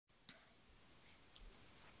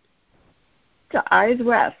to Eyes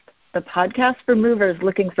West, the podcast for movers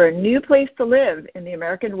looking for a new place to live in the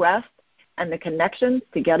American West and the connections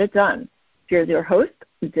to get it done. Here's your host,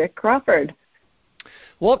 Dick Crawford.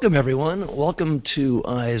 Welcome, everyone. Welcome to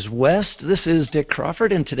Eyes West. This is Dick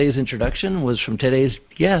Crawford, and today's introduction was from today's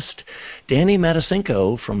guest, Danny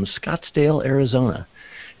Matasenko from Scottsdale, Arizona.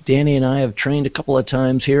 Danny and I have trained a couple of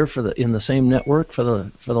times here in the same network for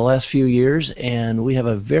the last few years, and we have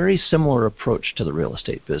a very similar approach to the real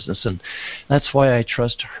estate business, and that's why I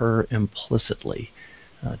trust her implicitly.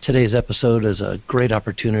 Today's episode is a great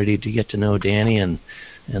opportunity to get to know Danny and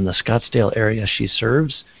the Scottsdale area she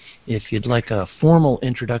serves. If you'd like a formal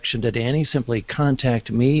introduction to Danny, simply contact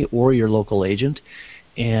me or your local agent,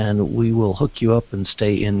 and we will hook you up and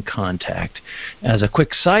stay in contact. As a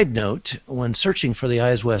quick side note, when searching for the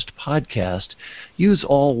Eyes West podcast, use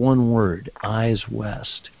all one word, Eyes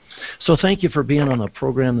West. So thank you for being on the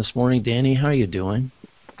program this morning. Danny, how are you doing?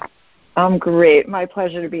 I'm great. My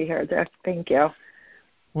pleasure to be here, Dick. Thank you.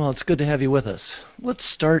 Well, it's good to have you with us. Let's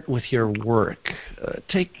start with your work.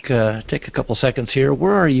 Take a couple seconds here.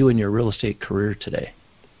 Where are you in your real estate career today?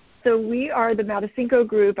 So we are the Matasenko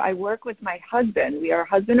Group. I work with my husband. We are a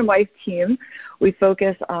husband and wife team. We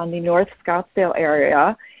focus on the North Scottsdale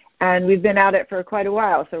area, and we've been at it for quite a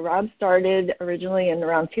while. So Rob started originally in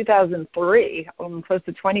around 2003, close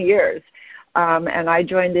to 20 years, and I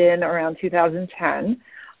joined in around 2010.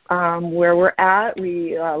 Where we're at,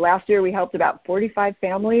 last year we helped about 45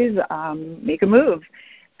 families make a move.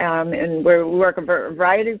 And we work a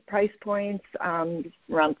variety of price points,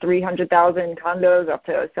 around 300,000 condos up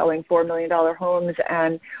to selling $4 million homes,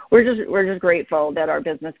 and we're just grateful that our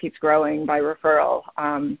business keeps growing by referral.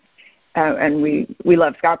 And we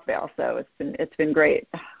love Scottsdale, so it's been great.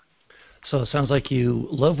 So it sounds like you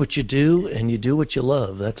love what you do and you do what you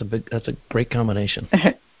love. That's a great combination.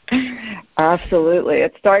 Absolutely.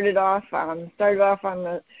 It started off on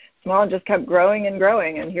the small and just kept growing and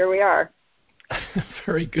growing, and here we are.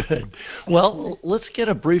 Very good. Well, let's get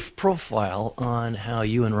a brief profile on how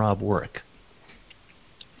you and Rob work.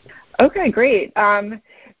 Okay, great.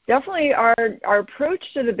 Definitely our approach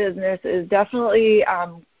to the business is definitely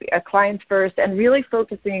a clients first and really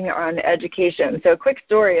focusing on education. So a quick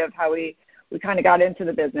story of how we kind of got into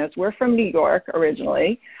the business. We're from New York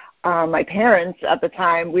originally. My parents at the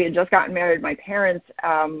time, we had just gotten married. My parents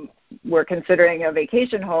were considering a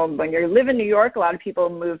vacation home. When you live in New York, a lot of people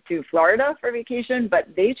move to Florida for vacation, but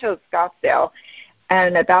they chose Scottsdale.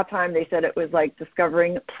 And at that time, they said it was like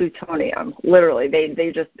discovering plutonium. Literally,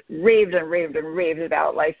 they just raved and raved and raved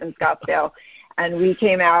about life in Scottsdale. And we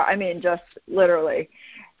came out, just literally.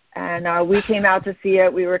 And we came out to see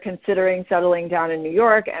it. We were considering settling down in New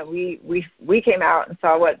York, and we came out and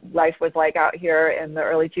saw what life was like out here in the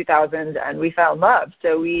early 2000s, and we fell in love.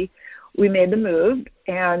 So we made the move.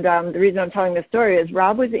 And the reason I'm telling this story is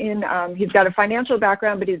Rob was he's got a financial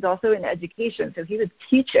background, but he's also in education. So he was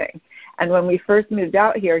teaching. And when we first moved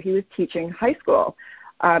out here, he was teaching high school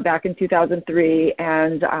back in 2003,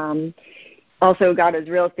 and also got his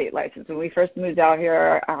real estate license. When we first moved out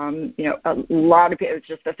here, a lot of people, it's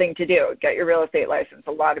just a thing to do, get your real estate license.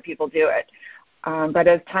 A lot of people do it. But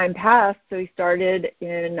as time passed, so he started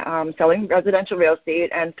in selling residential real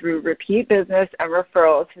estate, and through repeat business and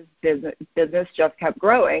referrals, his business just kept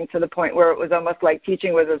growing to the point where it was almost like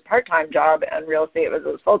teaching was his part-time job and real estate was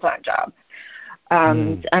his full-time job.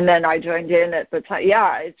 And then I joined in at the time.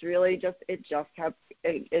 Yeah, it's really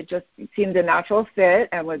it just seemed a natural fit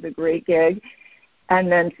and was a great gig.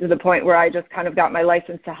 And then to the point where I just kind of got my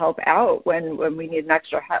license to help out when we need an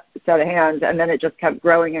extra set of hands. And then it just kept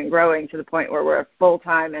growing and growing to the point where we're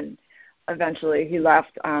full-time, and eventually he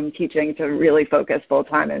left teaching to really focus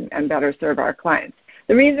full-time and better serve our clients.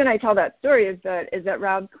 The reason I tell that story is that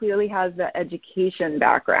Rob clearly has the education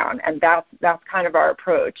background, and that's kind of our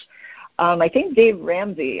approach. I think Dave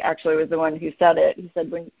Ramsey actually was the one who said it. He said,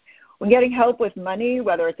 when getting help with money,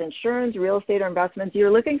 whether it's insurance, real estate, or investments, you're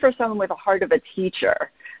looking for someone with a heart of a teacher,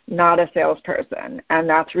 not a salesperson. And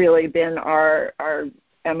that's really been our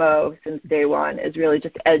MO since day one, is really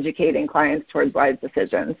just educating clients towards wise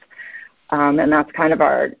decisions. And that's kind of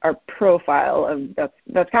our profile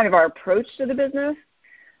that's kind of our approach to the business.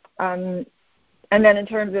 And then in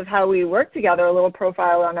terms of how we work together, a little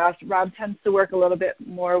profile on us, Rob tends to work a little bit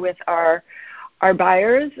more with our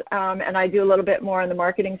buyers, and I do a little bit more on the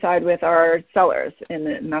marketing side with our sellers,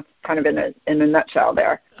 and that's kind of in a nutshell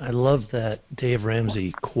there. I love that Dave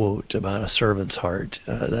Ramsey quote about a servant's heart.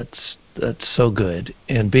 That's so good.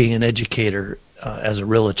 And being an educator as a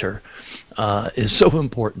realtor is so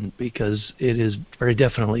important, because it is very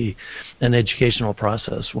definitely an educational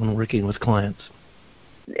process when working with clients.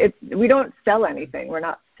 we don't sell anything. We're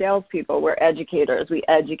not salespeople. We're educators. We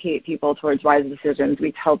educate people towards wise decisions.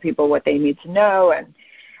 We tell people what they need to know and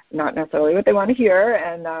not necessarily what they want to hear,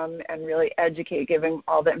 and really educate, giving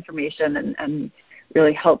all the information and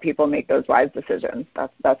really help people make those wise decisions.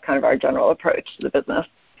 That's kind of our general approach to the business.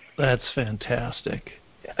 That's fantastic.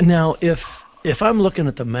 Now, if I'm looking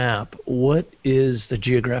at the map, what is the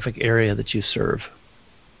geographic area that you serve?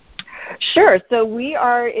 Sure. So we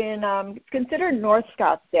are in considered North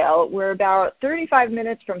Scottsdale. We're about 35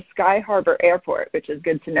 minutes from Sky Harbor Airport, which is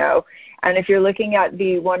good to know. And if you're looking at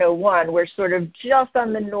the 101, we're sort of just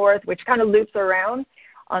on the north, which kind of loops around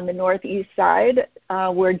on the northeast side.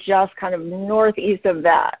 We're just kind of northeast of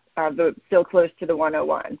that, but still close to the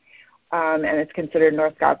 101. And it's considered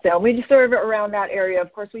North Scottsdale. We serve around that area.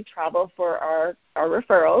 Of course, we travel for our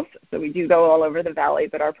referrals, so we do go all over the valley,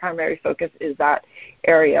 but our primary focus is that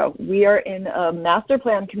area. We are in a master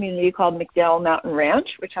plan community called McDowell Mountain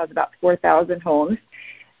Ranch, which has about 4,000 homes.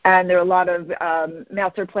 And there are a lot of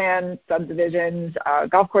master plan subdivisions,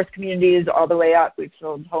 golf course communities all the way up. We've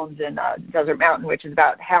sold homes in Desert Mountain, which is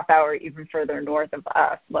about half hour even further north of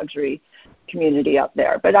us, luxury community up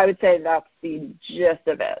there. But I would say that's the gist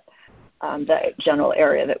of it. The general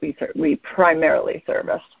area that we primarily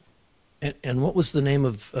service. And what was the name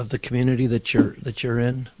of the community that you're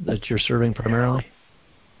in, that you're serving primarily?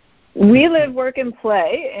 We live, work, and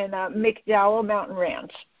play in McDowell Mountain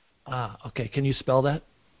Ranch. Okay. Can you spell that?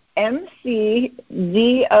 McDowell.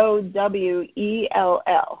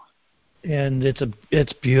 And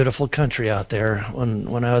it's beautiful country out there.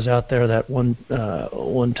 When I was out there that one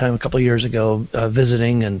time a couple of years ago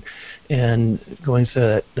visiting and going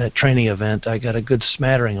through that training event, I got a good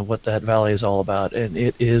smattering of what that valley is all about, and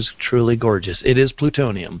it is truly gorgeous. It is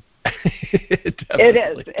plutonium. It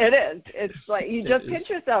is. It's like you just pinch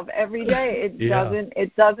yourself every day.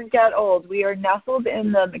 It doesn't get old. We are nestled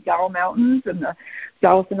in the McDowell Mountains and the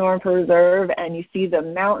South Sonoran Preserve, and you see the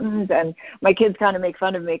mountains. And my kids kind of make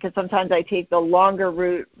fun of me because sometimes I take the longer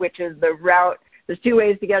route, which is the route. There's two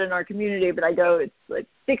ways to get in our community, but I go, it's like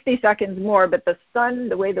 60 seconds more. But the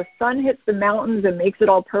way the sun hits the mountains and makes it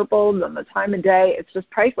all purple, and the time of day, it's just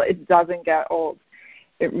priceless. It doesn't get old.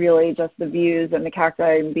 It really just the views and the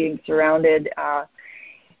cacti and being surrounded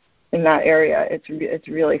in that area. It's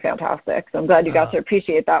really fantastic. So I'm glad you got to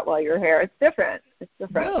appreciate that while you're here. It's different.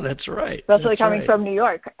 No, that's right. Especially coming from New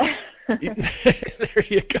York. There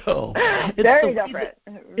you go. Very different.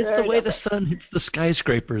 It's the way the sun hits the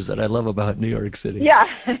skyscrapers that I love about New York City. Yeah.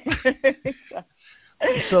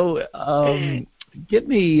 So give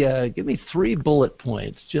me 3 bullet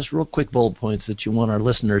points, just real quick bullet points that you want our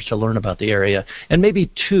listeners to learn about the area, and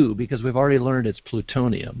maybe 2 because we've already learned it's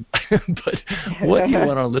plutonium. But what do you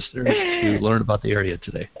want our listeners to learn about the area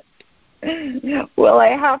today? Well, I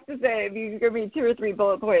have to say, if you give me 2 or 3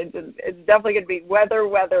 bullet points, it's definitely going to be weather.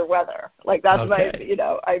 Like that's okay.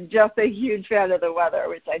 I'm just a huge fan of the weather,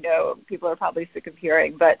 which I know people are probably sick of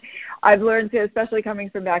hearing. But I've learned to, especially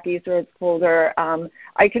coming from back east where it's colder,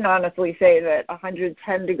 I can honestly say that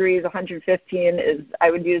 110 degrees, 115 is,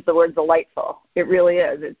 I would use the word delightful. It really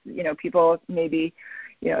is. It's, people maybe,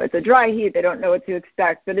 it's a dry heat. They don't know what to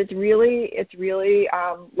expect, but it's really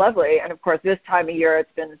lovely. And of course, this time of year,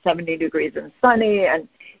 it's been 70 degrees and sunny, and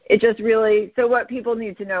it just really. So what people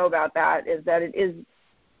need to know about that is that it is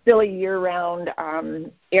still a year-round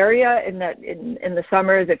area. In that, in the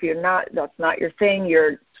summers, if that's not your thing.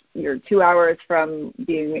 You're 2 hours from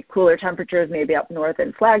being cooler temperatures, maybe up north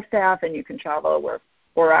in Flagstaff, and you can travel. We're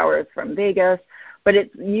 4 hours from Vegas, but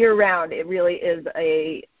it's year-round. It really is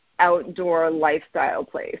a outdoor lifestyle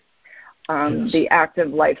place. Yes. The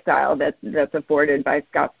active lifestyle that's afforded by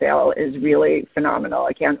Scottsdale is really phenomenal.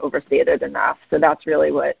 I can't overstate it enough. So that's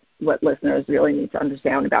really what listeners really need to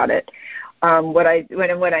understand about it. What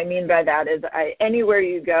I mean by that is anywhere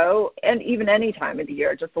you go, and even any time of the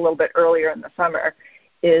year, just a little bit earlier in the summer,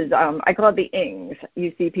 is I call it the ings.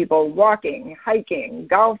 You see people walking, hiking,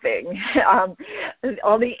 golfing,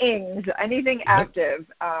 all the ings, anything active.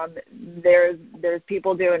 There's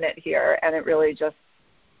people doing it here, and it really just,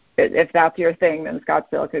 if that's your thing, then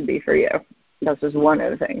Scottsdale could be for you. That's just one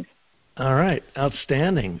of the things. All right,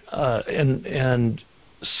 outstanding. And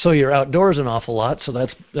so you're outdoors an awful lot, so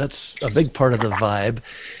that's a big part of the vibe.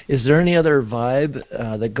 Is there any other vibe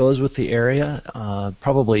that goes with the area?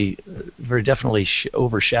 Probably very definitely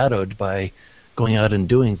overshadowed by going out and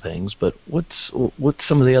doing things, but what's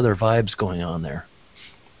some of the other vibes going on there?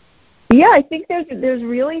 Yeah, I think there's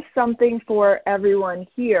really something for everyone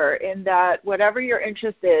here in that whatever your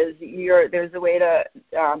interest is, there's a way to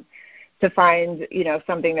find,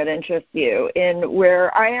 something that interests you. In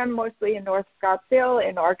where I am, mostly in North Scottsdale,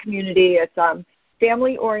 in our community, it's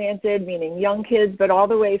family-oriented, meaning young kids, but all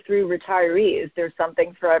the way through retirees. There's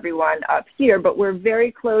something for everyone up here, but we're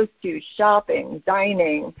very close to shopping,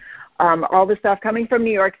 dining, all the stuff coming from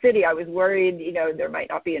New York City. I was worried, there might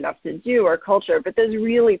not be enough to do or culture, but there's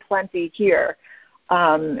really plenty here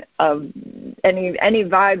of any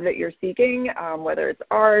vibe that you're seeking, whether it's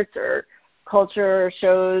art or culture,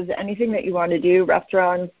 shows, anything that you want to do,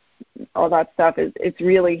 restaurants, all that stuff it's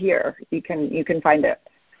really here. You can find it.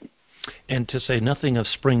 And to say nothing of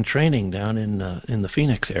spring training down in the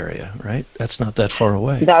Phoenix area, right? That's not that far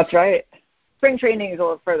away. That's right. Spring training is a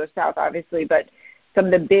little further south, obviously, but some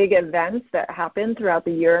of the big events that happen throughout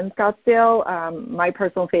the year in Scottsdale, my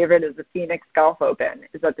personal favorite is the Phoenix Golf Open.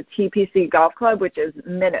 It's at the TPC Golf Club, which is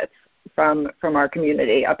minutes from our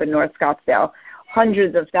community up in North Scottsdale.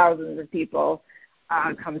 Hundreds of thousands of people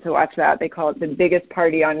come to watch that. They call it the biggest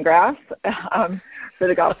party on grass for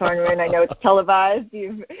the golf tournament. I know it's televised.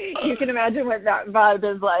 You can imagine what that vibe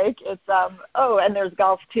is like. It's and there's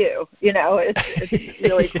golf too. It's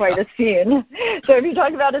really quite a scene. So if you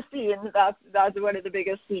talk about a scene, that's one of the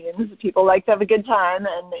biggest scenes. People like to have a good time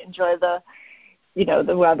and enjoy the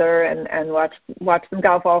weather and watch some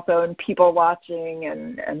golf also, and people watching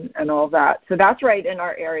and all that. So that's right in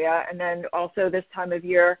our area. And then also this time of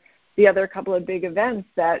year, the other couple of big events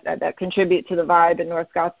that contribute to the vibe in North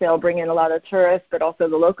Scottsdale, bring in a lot of tourists, but also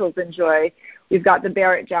the locals enjoy. We've got the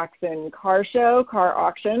Barrett-Jackson car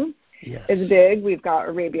auction. Yes. Is big. We've got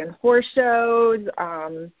Arabian horse shows,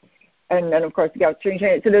 and then, of course, we got spring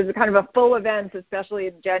training. So there's a kind of a full events, especially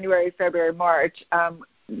in January, February, March.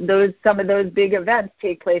 Some of those big events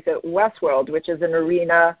take place at Westworld, which is an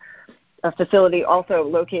arena, a facility also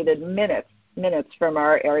located minutes from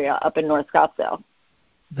our area up in North Scottsdale.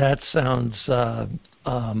 That sounds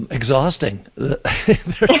exhausting. There's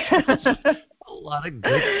a lot of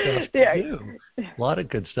good stuff to do. A lot of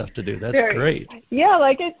good stuff to do. That's great. Yeah,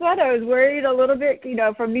 like I said, I was worried a little bit.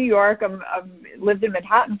 From New York, I've lived in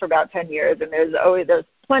Manhattan for about 10 years, and there's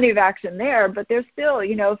plenty of action there. But there's still,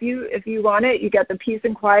 if you want it, you get the peace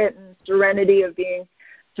and quiet and serenity of being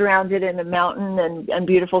surrounded in a mountain and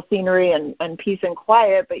beautiful scenery and peace and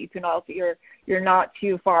quiet. But you can also you're not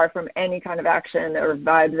too far from any kind of action or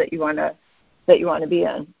vibe that you want to be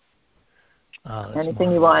in.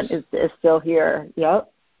 Anything marvelous. You want is still here.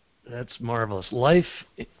 Yep. That's marvelous. Life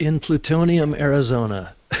in Plutonium,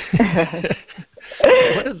 Arizona.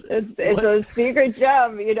 It's a secret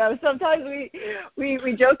gem. Sometimes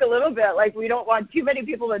we joke a little bit, like we don't want too many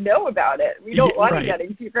people to know about it. We don't want it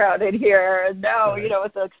getting too crowded here. And now,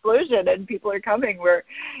 it's an explosion and people are coming. We're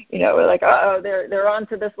like, they're on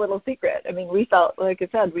to this little secret. I mean, we felt, like I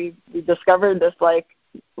said, we discovered this like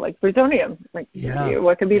plutonium.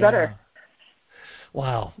 What could be better?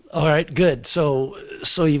 Wow. All right, good. So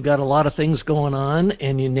you've got a lot of things going on,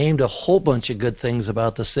 and you named a whole bunch of good things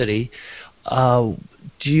about the city. Do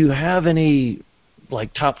you have any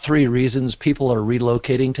top 3 reasons people are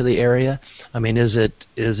relocating to the area? I mean, is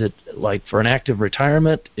it like for an active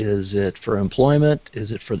retirement? Is it for employment?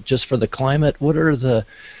 Is it just for the climate? What are the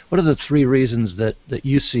 3 reasons that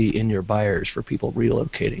you see in your buyers for people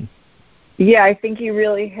relocating? Yeah, I think you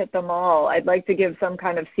really hit them all. I'd like to give some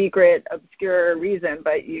kind of secret, obscure reason,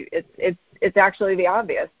 but it's actually the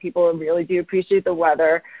obvious. People really do appreciate the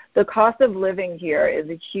weather. The cost of living here is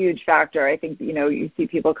a huge factor. I think, you see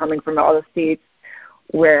people coming from all the states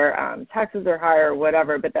where taxes are higher or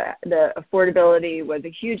whatever, but the affordability was a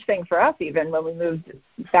huge thing for us even when we moved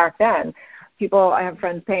back then. I have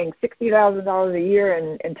friends paying $60,000 a year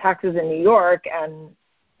in taxes in New York and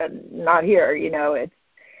not here, it's.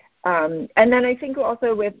 And then I think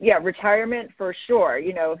also with, retirement for sure.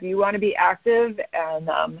 If you want to be active and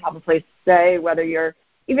have a place to stay, whether you're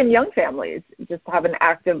even young families, just have an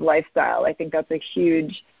active lifestyle. I think that's a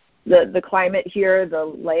huge, the climate here, the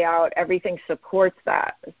layout, everything supports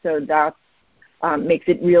that. So that makes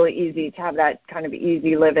it really easy to have that kind of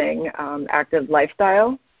easy living, active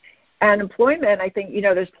lifestyle. And employment, I think,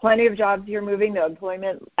 there's plenty of jobs here moving. The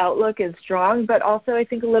employment outlook is strong, but also I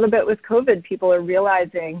think a little bit with COVID, people are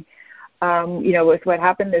realizing, with what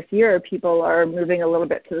happened this year, people are moving a little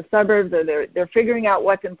bit to the suburbs, or they're figuring out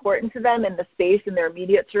what's important to them in the space and their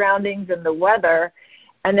immediate surroundings and the weather,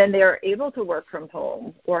 and then they're able to work from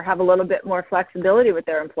home or have a little bit more flexibility with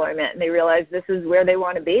their employment, and they realize this is where they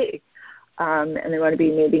want to be. And they want to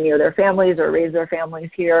be maybe near their families or raise their families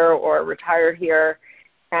here or retire here.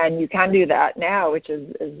 And you can do that now, which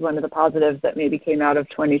is one of the positives that maybe came out of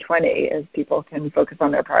 2020, is people can focus on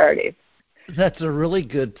their priorities. That's a really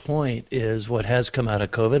good point, is what has come out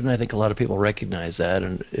of COVID, and I think a lot of people recognize that,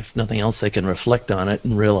 and if nothing else, they can reflect on it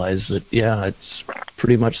and realize that, it's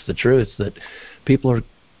pretty much the truth, that people are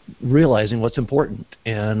realizing what's important.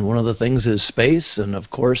 And one of the things is space, and of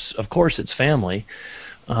course it's family.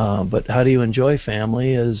 But how do you enjoy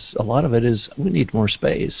family? Is a lot of it is we need more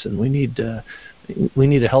space, and we need a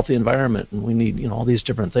healthy environment, and we need all these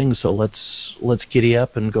different things. So let's giddy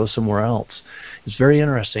up and go somewhere else. It's very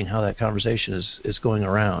interesting how that conversation is going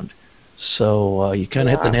around. So you kind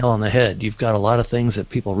of hit the nail on the head. You've got a lot of things that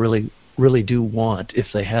people really do want if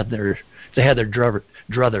they had their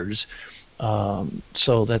druthers.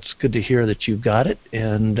 So that's good to hear that you've got it,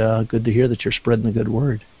 and good to hear that you're spreading the good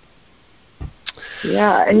word.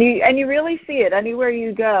 Yeah, and you really see it anywhere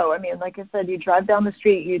you go. I mean, like I said, you drive down the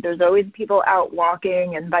street, there's always people out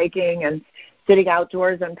walking and biking and sitting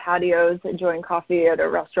outdoors on patios, enjoying coffee at a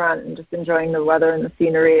restaurant and just enjoying the weather and the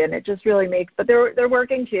scenery. And it just really makes, but they're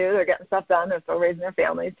working too. They're getting stuff done. They're still raising their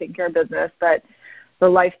families, taking care of business. But the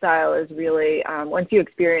lifestyle is really, once you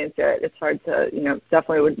experience it, it's hard to,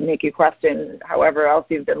 definitely would make you question however else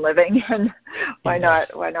you've been living, and why not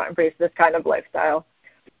embrace this kind of lifestyle.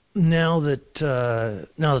 Now that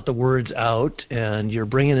the word's out and you're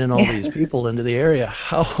bringing in all these people into the area,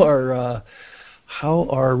 how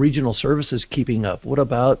are regional services keeping up? What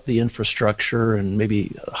about the infrastructure and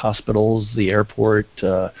maybe hospitals, the airport,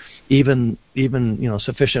 even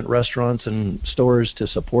sufficient restaurants and stores to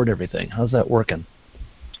support everything? How's that working?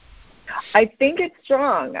 I think it's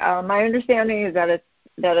strong. My understanding is that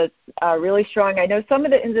it's really strong. I know some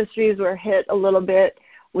of the industries were hit a little bit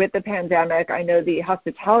with the pandemic. I know the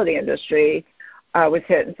hospitality industry was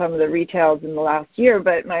hit in some of the retails in the last year,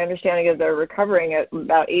 but my understanding is they're recovering at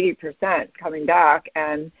about 80% coming back.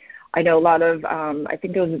 And I know a lot of, I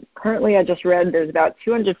think it was currently, I just read, there's about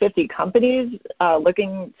 250 companies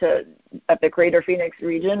looking at the greater Phoenix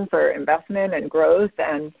region for investment and growth.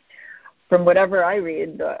 And from whatever I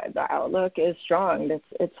read, the outlook is strong.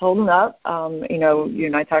 It's holding up. You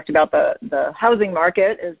and I talked about the housing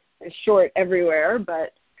market is short everywhere,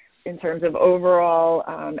 but in terms of overall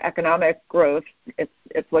economic growth,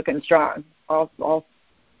 it's looking strong. All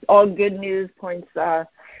good news points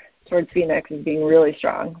towards Phoenix as being really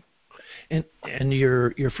strong. And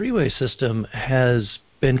your freeway system has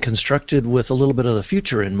been constructed with a little bit of the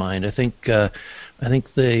future in mind. I think the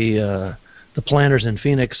planners in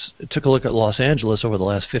Phoenix took a look at Los Angeles over the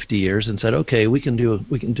last 50 years and said, okay, we can do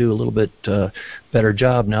a little bit better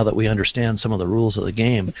job now that we understand some of the rules of the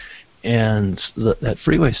game. And that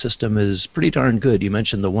freeway system is pretty darn good. You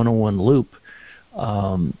mentioned the 101 loop.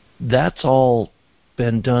 That's all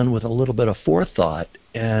been done with a little bit of forethought,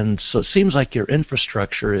 and so it seems like your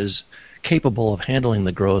infrastructure is capable of handling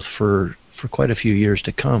the growth for quite a few years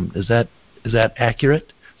to come. Is that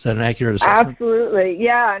accurate? Is that an accurate assessment? Absolutely,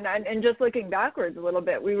 yeah. And just looking backwards a little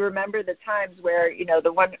bit, we remember the times where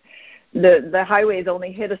the highways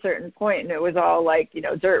only hit a certain point, and it was all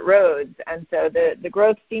dirt roads. And so the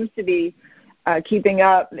growth seems to be keeping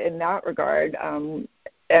up in that regard.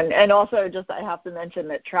 And also, just I have to mention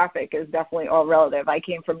that traffic is definitely all relative. I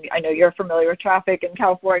know you're familiar with traffic in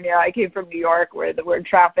California. I came from New York, where the word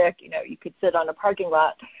traffic, you could sit on a parking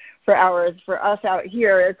lot for hours. For us out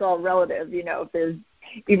here, it's all relative. If there's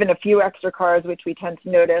even a few extra cars, which we tend to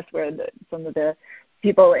notice, where some of the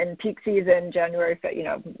people in peak season, January,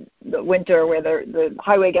 the winter, where the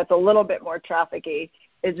highway gets a little bit more traffic-y,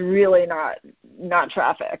 is really not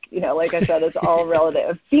traffic. Like I said, it's all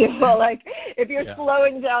relative. If you're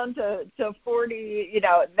slowing down to 40,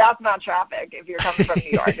 that's not traffic. If you're coming from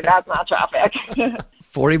New York, that's not traffic.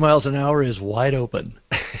 40 miles an hour is wide open.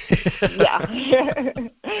 Yeah.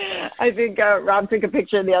 I think Rob took a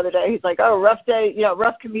picture the other day. He's like, oh, rough day,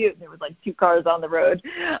 rough commute. And there was 2 cars on the road.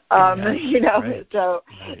 Right. So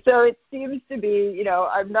it seems to be,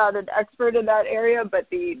 I'm not an expert in that area, but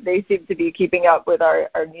they seem to be keeping up with our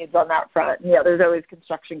needs on that front. And, there's always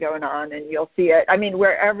construction going on, and you'll see it. I mean,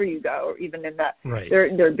 wherever you go, even in that, right.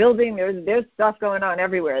 They're building, there's stuff going on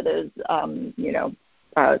everywhere. There's,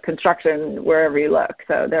 construction wherever you look.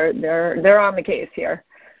 So they're on the case here.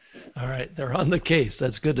 All right, they're on the case.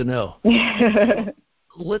 That's good to know.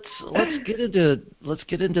 Let's get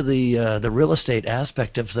into the real estate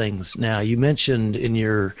aspect of things now. You mentioned in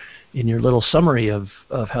your little summary of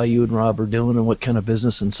how you and Rob are doing and what kind of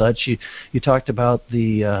business and such. You talked about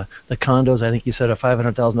the condos. I think you said a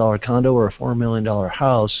 $500,000 condo or a $4 million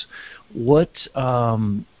house. What are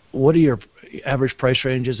your average price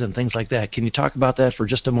ranges and things like that? Can you talk about that for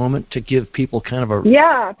just a moment to give people kind of a...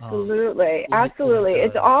 Yeah, absolutely. Absolutely.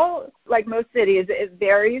 It's all, like most cities, it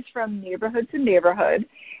varies from neighborhood to neighborhood.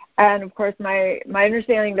 And, of course, my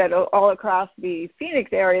understanding that all across the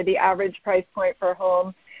Phoenix area, the average price point for a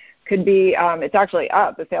home could be, it's actually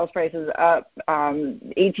up. The sales price is up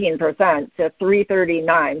 18% to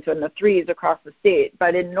 $339, so in the threes across the state.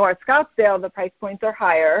 But in North Scottsdale, the price points are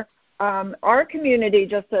higher. Our community,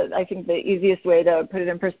 I think the easiest way to put it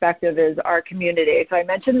in perspective is our community. So I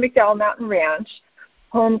mentioned McDowell Mountain Ranch.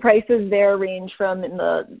 Home prices there range from in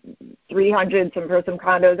the 300s for some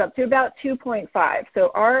condos up to about 2.5.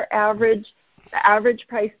 So our average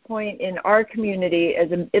price point in our community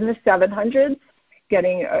is in the 700s.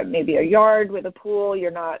 Getting maybe a yard with a pool.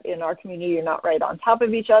 You're not in our community, you're not right on top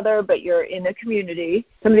of each other, but you're in a community.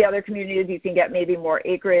 Some of the other communities you can get maybe more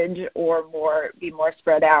acreage or be more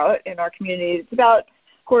spread out. In our community, it's about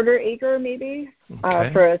quarter acre maybe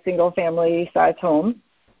for a single family size home.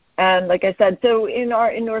 And like I said, so in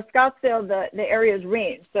North Scottsdale, the areas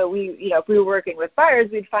range. So if we were working with buyers,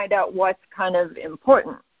 we'd find out what's kind of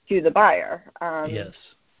important to the buyer. Yes.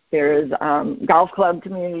 There's golf club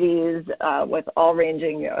communities with all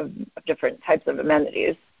ranging of different types of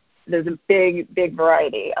amenities. There's a big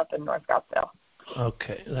variety up in North Scottsdale.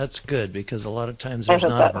 Okay, that's good, because a lot of times there's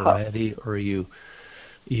not a variety, or you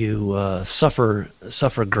suffer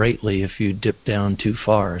greatly if you dip down too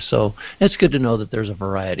far. So it's good to know that there's a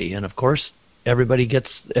variety, and of course everybody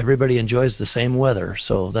enjoys the same weather.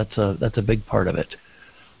 So that's a big part of it.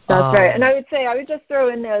 That's right. And I would just throw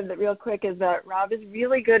in there that real quick is that Rob is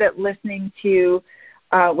really good at listening to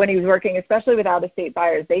when he's working, especially with out-of-state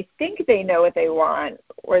buyers. They think they know what they want,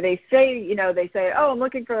 or they say, oh, I'm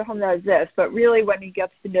looking for a home that has this. But really when he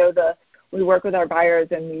gets to know we work with our buyers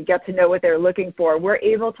and we get to know what they're looking for, we're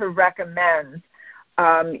able to recommend,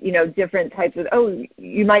 different types of,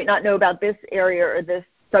 you might not know about this area or this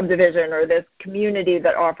subdivision or this community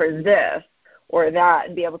that offers this or that,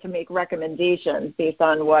 and be able to make recommendations based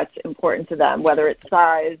on what's important to them, whether it's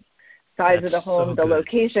size of the home, the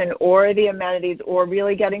location, or the amenities, or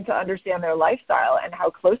really getting to understand their lifestyle and how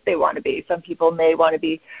close they want to be. Some people may want to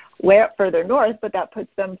be way up further north, but that puts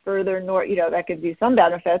them further north. That gives you some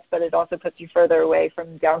benefits, but it also puts you further away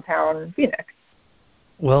from downtown Phoenix.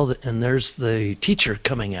 Well, and there's the teacher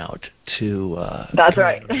coming out to that's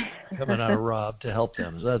right. coming out of Rob to help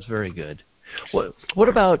them. So that's very good. What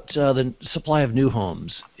about the supply of new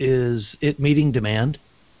homes? Is it meeting demand?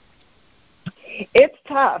 It's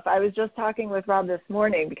tough. I was just talking with Rob this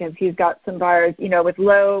morning because he's got some buyers,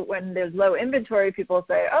 when there's low inventory, people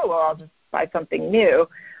say, oh, well, I'll just buy something new.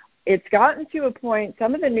 It's gotten to a point,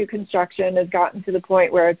 some of the new construction has gotten to the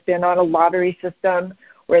point where it's been on a lottery system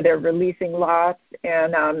where they're releasing lots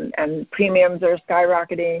and premiums are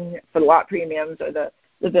skyrocketing for the lot premiums or the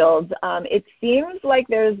builds. It seems like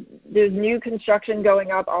there's new construction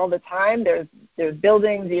going up all the time. There's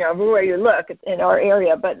buildings, everywhere you look in our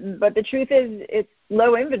area. But the truth is, it's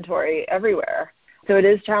low inventory everywhere. So it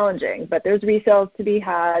is challenging. But there's resales to be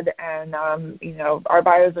had, and our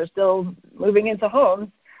buyers are still moving into homes,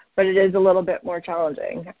 but it is a little bit more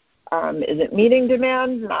challenging. Is it meeting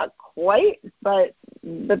demand? Not quite, but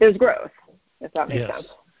there's growth, if that makes sense.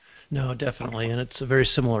 No, definitely, and it's a very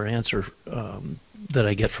similar answer that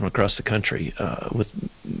I get from across the country with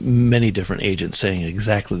many different agents saying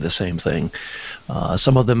exactly the same thing.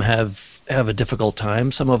 Some of them have a difficult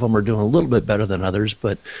time. Some of them are doing a little bit better than others,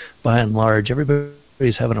 but by and large,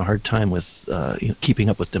 everybody's having a hard time with keeping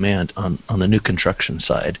up with demand on the new construction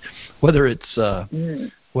side, whether it's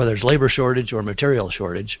whether it's labor shortage or material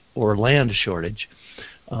shortage or land shortage.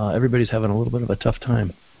 Everybody's having a little bit of a tough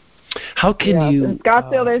time. How can you? In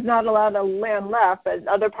Scottsdale, there's not a lot of land left, but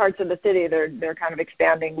other parts of the city, they're kind of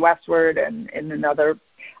expanding westward, and in other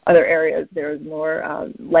areas, there's more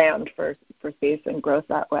land for space and growth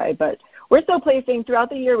that way. But we're still placing throughout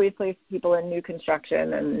the year. We've placed people in new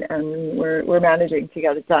construction, and we're managing to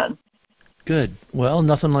get it done. Good. Well,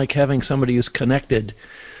 nothing like having somebody who's connected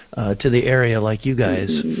to the area like you guys.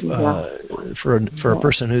 For a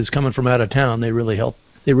person who's coming from out of town, they really help.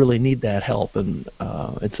 They really need that help, and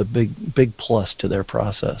it's a big plus to their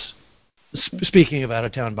process. Speaking of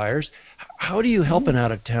out-of-town buyers, how do you help an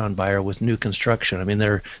out-of-town buyer with new construction? I mean,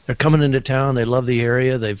 they're coming into town, they love the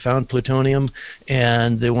area, they've found plutonium,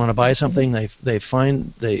 and they want to buy something. They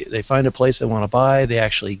find a place they want to buy, they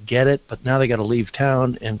actually get it, but now they got to leave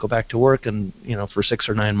town and go back to work, and for 6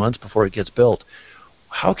 or 9 months before it gets built.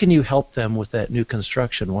 How can you help them with that new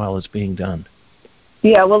construction while it's being done?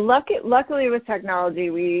 Yeah, well, luckily with technology,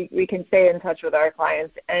 we can stay in touch with our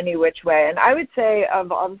clients any which way. And I would say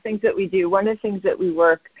of all the things that we do, one of the things that we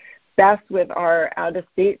work best with our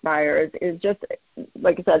out-of-state buyers is just,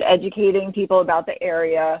 like I said, educating people about the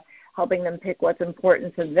area, helping them pick what's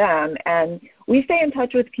important to them. And we stay in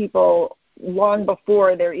touch with people long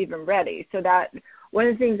before they're even ready, so that one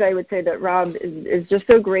of the things I would say that Rob is just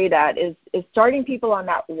so great at is starting people on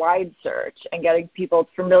that wide search and getting people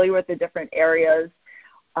familiar with the different areas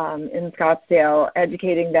in Scottsdale,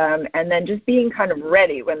 educating them, and then just being kind of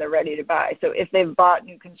ready when they're ready to buy. So if they've bought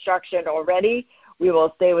new construction already, we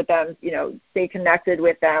will stay with them, stay connected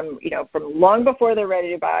with them, from long before they're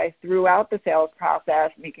ready to buy throughout the sales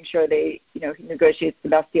process, making sure they, negotiate the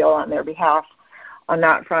best deal on their behalf on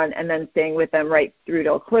that front, and then staying with them right through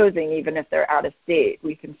till closing, even if they're out of state.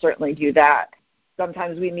 We can certainly do that.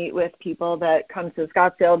 Sometimes we meet with people that come to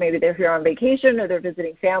Scottsdale, maybe they're here on vacation or they're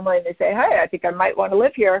visiting family, and they say, hey, I think I might want to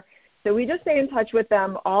live here. So we just stay in touch with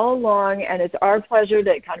them all along, and it's our pleasure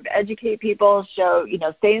to kind of educate people,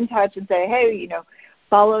 stay in touch and say, hey,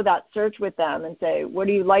 follow that search with them and say, what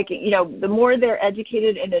are you liking? The more they're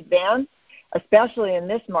educated in advance, especially in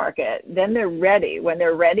this market, then they're ready. When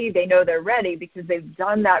they're ready, they know they're ready because they've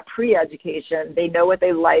done that pre-education. They know what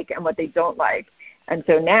they like and what they don't like. And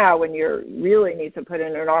so now when you really need to put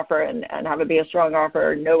in an offer and have it be a strong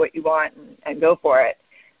offer, know what you want and go for it,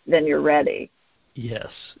 then you're ready. Yes.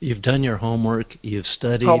 You've done your homework. You've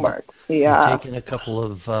studied. Homework, yeah. You've taken a couple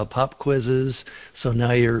of pop quizzes. So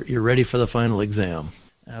now you're ready for the final exam.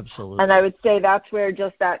 Absolutely. And I would say that's where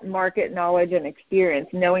just that market knowledge and experience,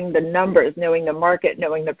 knowing the numbers, knowing the market,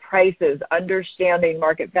 knowing the prices, understanding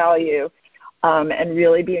market value, and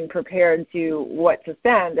really being prepared to what to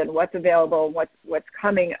spend and what's available, what's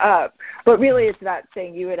coming up. But really it's that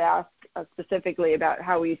thing you had asked specifically about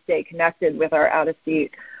how we stay connected with our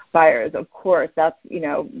out-of-state buyers. Of course, that's,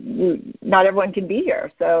 not everyone can be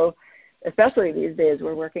here. So especially these days,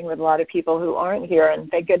 we're working with a lot of people who aren't here,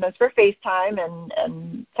 and thank goodness for FaceTime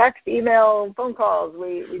and text, email, phone calls.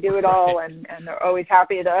 We do it all, and they're always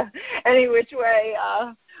happy to any which way.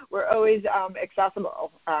 We're always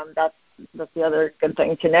accessible. That's the other good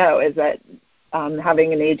thing to know is that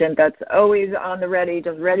having an agent that's always on the ready,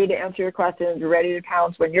 just ready to answer your questions, ready to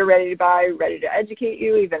pounce when you're ready to buy, ready to educate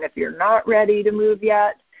you, even if you're not ready to move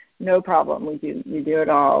yet. No problem. We do it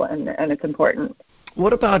all, and it's important.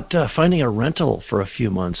 What about finding a rental for a few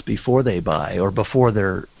months before they buy or before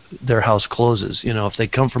their house closes? If they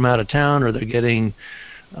come from out of town or they're getting,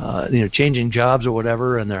 changing jobs or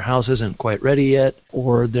whatever, and their house isn't quite ready yet,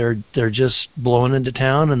 or they're just blowing into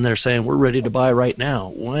town and they're saying we're ready to buy right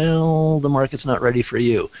now. Well, the market's not ready for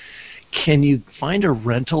you. Can you find a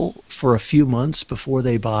rental for a few months before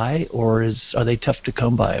they buy, or are they tough to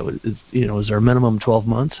come by? Is there a minimum 12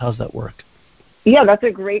 months? How's that work? Yeah, that's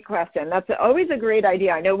a great question. That's always a great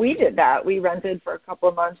idea. I know we did that. We rented for a couple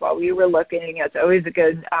of months while we were looking. It's always a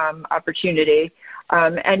good opportunity.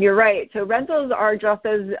 And you're right. So rentals are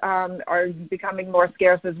are becoming more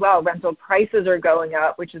scarce as well. Rental prices are going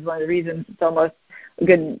up, which is one of the reasons it's almost a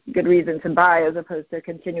good reason to buy as opposed to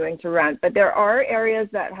continuing to rent. But there are areas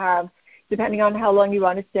that have, depending on how long you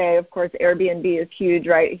want to stay, of course, Airbnb is huge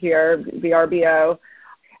right here, VRBO.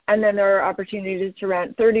 And then there are opportunities to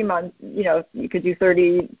rent 30 months, you could do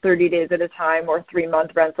 30 days at a time or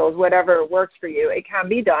 3-month rentals, whatever works for you. It can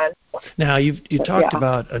be done. Now, you talked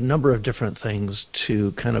about a number of different things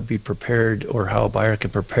to kind of be prepared or how a buyer can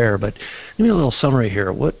prepare, but give me a little summary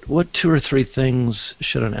here. What 2 or 3 things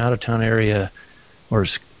should an out-of-town area or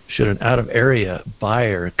should an out-of-area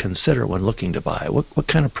buyer consider when looking to buy? What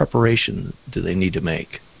kind of preparation do they need to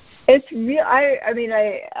make? It's real. I mean,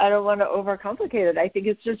 I don't want to overcomplicate it. I think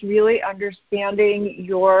it's just really understanding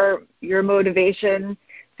your motivation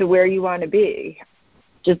to where you want to be.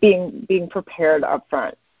 Just being prepared up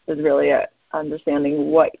front is really it.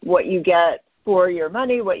 Understanding what you get for your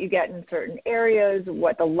money, what you get in certain areas,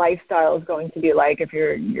 what the lifestyle is going to be like if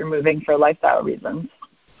you're moving for lifestyle reasons.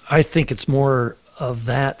 I think it's more of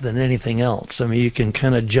that than anything else. I mean, you can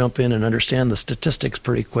kind of jump in and understand the statistics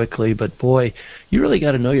pretty quickly, but boy, you really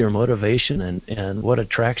got to know your motivation and what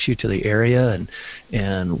attracts you to the area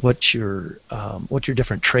and what your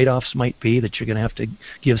different trade-offs might be that you're going to have to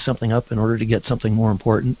give something up in order to get something more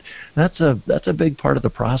important. That's a big part of the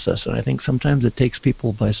process, and I think sometimes it takes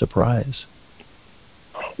people by surprise.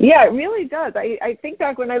 Yeah, it really does. I think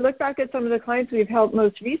back when I look back at some of the clients we've helped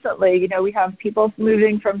most recently, we have people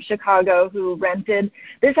moving from Chicago who rented.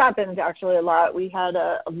 This happens actually a lot. We had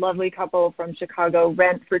a lovely couple from Chicago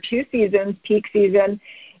rent for 2 seasons, peak season,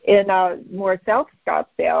 in more South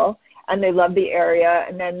Scottsdale, and they love the area.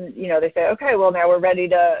 And then, they say, okay, well, now we're ready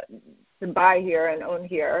to buy here and own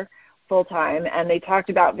here full time, and they talked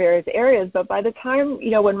about various areas, but by the time,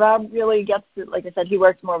 when Rob really gets to, like I said, he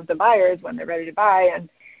works more with the buyers when they're ready to buy, and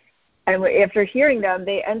after hearing them,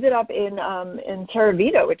 they ended up in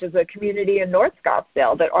Terravita, which is a community in North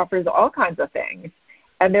Scottsdale that offers all kinds of things,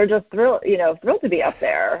 and they're just thrilled to be up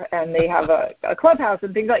there, and they have a clubhouse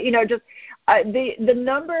and things like, The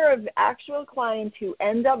number of actual clients who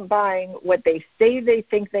end up buying what they say they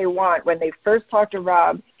think they want when they first talk to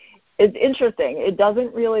Rob is interesting. It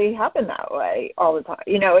doesn't really happen that way all the time.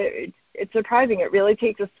 It's surprising. It really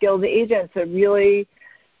takes a skilled agent to really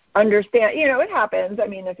understand. It happens. I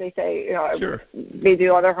mean, if they say, Sure. they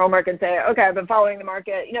do all their homework and say, okay, I've been following the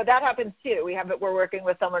market, that happens too. We're working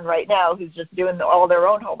with someone right now who's just doing all their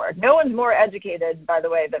own homework. No one's more educated, by the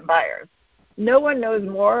way, than buyers. No one knows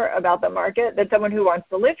more about the market than someone who wants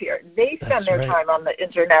to live here. They spend their time on the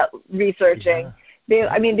internet researching.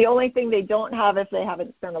 Yeah. The only thing they don't have, if they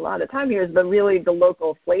haven't spent a lot of time here, is really the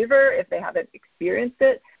local flavor, if they haven't experienced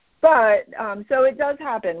it. But so it does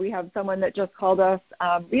happen. We have someone that just called us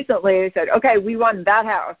recently and said, okay, we want that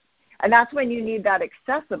house. And that's when you need that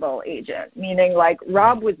accessible agent, meaning like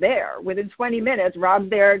Rob was there. Within 20 minutes, Rob's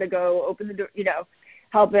there to go open the door,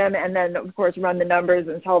 help them, and then, of course, run the numbers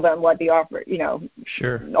and tell them what the offer,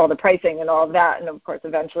 Sure. all the pricing and all of that, and, of course,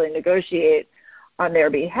 eventually negotiate on their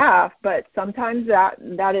behalf. But sometimes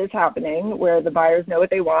that is happening where the buyers know what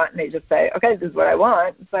they want, and they just say, okay, this is what I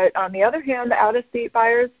want. But on the other hand, the out-of-state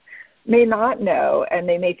buyers may not know, and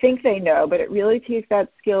they may think they know, but it really takes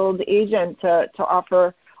that skilled agent to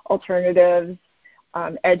offer alternatives,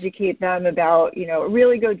 educate them about,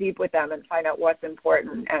 really go deep with them and find out what's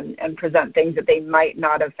important and present things that they might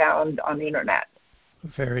not have found on the internet.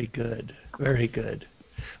 Very good. Very good.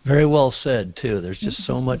 Very well said, too. There's just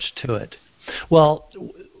so much to it. Well,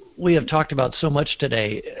 we have talked about so much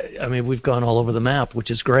today. I mean, we've gone all over the map, which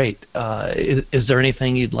is great. Is there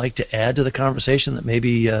anything you'd like to add to the conversation that maybe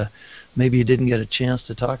you didn't get a chance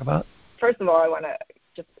to talk about? First of all, I want to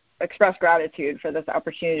just express gratitude for this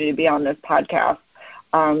opportunity to be on this podcast.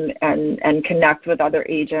 And connect with other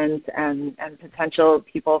agents and potential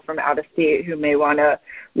people from out of state who may want to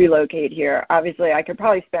relocate here. Obviously, I could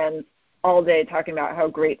probably spend all day talking about how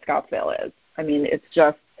great Scottsdale is. I mean, it's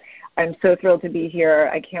just, I'm so thrilled to be here.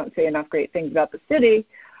 I can't say enough great things about the city.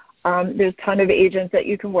 There's a ton of agents that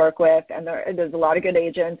you can work with, and there's a lot of good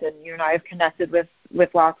agents, and you and I have connected with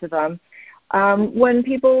lots of them. When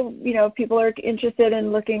people are interested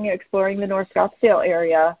in exploring the North Scottsdale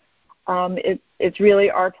area, it's really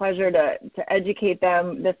our pleasure to educate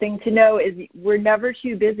them. The thing to know is we're never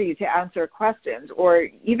too busy to answer questions, or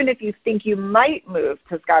even if you think you might move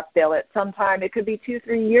to Scottsdale at some time, it could be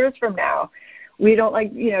 2-3 years from now. We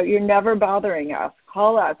don't you're never bothering us.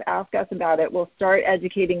 Call us, ask us about it. We'll start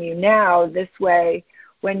educating you now. This way,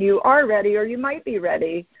 when you are ready, or you might be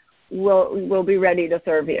ready, we'll be ready to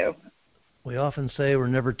serve you. We often say we're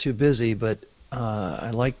never too busy, but I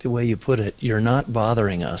like the way you put it. You're not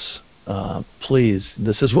bothering us. Please,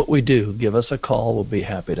 this is what we do. Give us a call. We'll be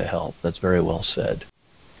happy to help. That's very well said.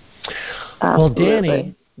 Absolutely.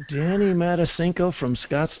 Well, Danny Matasenko from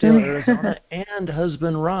Scottsdale, Arizona, and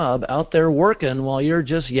husband Rob out there working while you're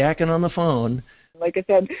just yakking on the phone. Like I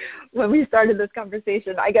said, when we started this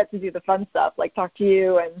conversation, I get to do the fun stuff, like talk to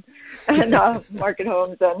you and market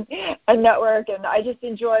homes and network, and I just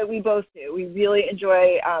enjoy, we both do. We really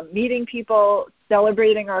enjoy meeting people,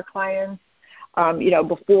 celebrating our clients,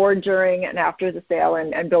 before, during, and after the sale,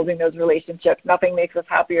 and building those relationships. Nothing makes us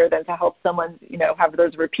happier than to help someone, have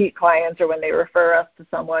those repeat clients, or when they refer us to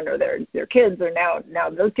someone, or their kids, or now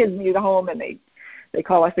those kids need a home and they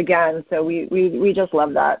call us again. So we just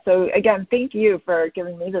love that. So again, thank you for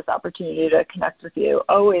giving me this opportunity to connect with you.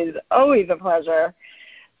 Always a pleasure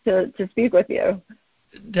to speak with you.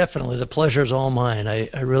 Definitely. The pleasure is all mine.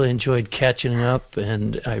 I really enjoyed catching up,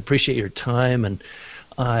 and I appreciate your time, and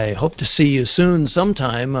I hope to see you soon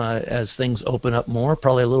sometime as things open up more,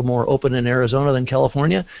 probably a little more open in Arizona than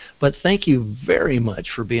California. But thank you very much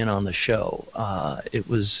for being on the show. It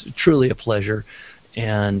was truly a pleasure,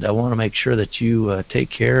 and I want to make sure that you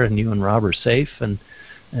take care, and you and Rob are safe,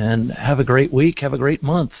 and have a great week, have a great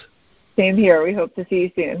month. Same here. We hope to see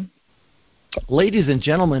you soon. Ladies and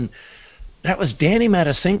gentlemen, that was Danny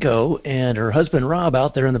Matasenko and her husband Rob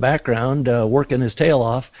out there in the background working his tail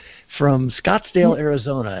off from Scottsdale,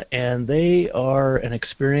 Arizona. And they are an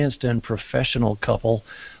experienced and professional couple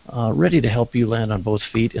ready to help you land on both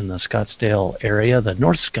feet in the Scottsdale area, the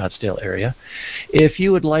North Scottsdale area. If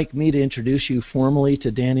you would like me to introduce you formally to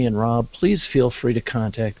Danny and Rob, please feel free to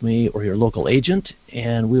contact me or your local agent,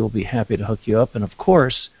 and we will be happy to hook you up. And, of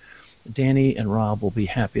course, Danny and Rob will be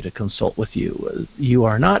happy to consult with you. You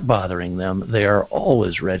are not bothering them. They are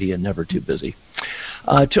always ready and never too busy.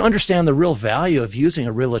 To understand the real value of using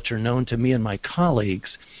a realtor known to me and my colleagues,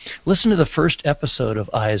 listen to the first episode of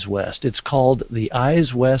Eyes West. It's called the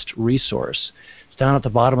Eyes West Resource. It's down at the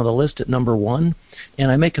bottom of the list at number 1,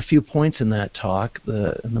 and I make a few points in that talk.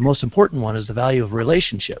 The most important one is the value of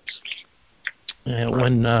relationships.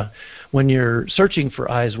 When you're searching for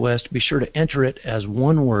Eyes West, be sure to enter it as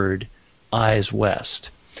one word, Eyes West.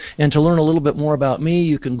 And to learn a little bit more about me,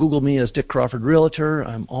 you can Google me as Dick Crawford Realtor.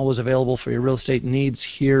 I'm always available for your real estate needs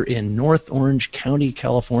here in North Orange County,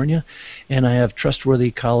 California. And I have trustworthy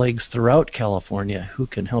colleagues throughout California who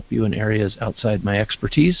can help you in areas outside my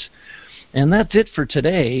expertise. And that's it for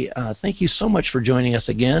today. Thank you so much for joining us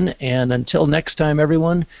again. And until next time,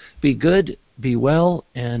 everyone, be good, be well,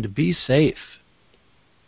 and be safe.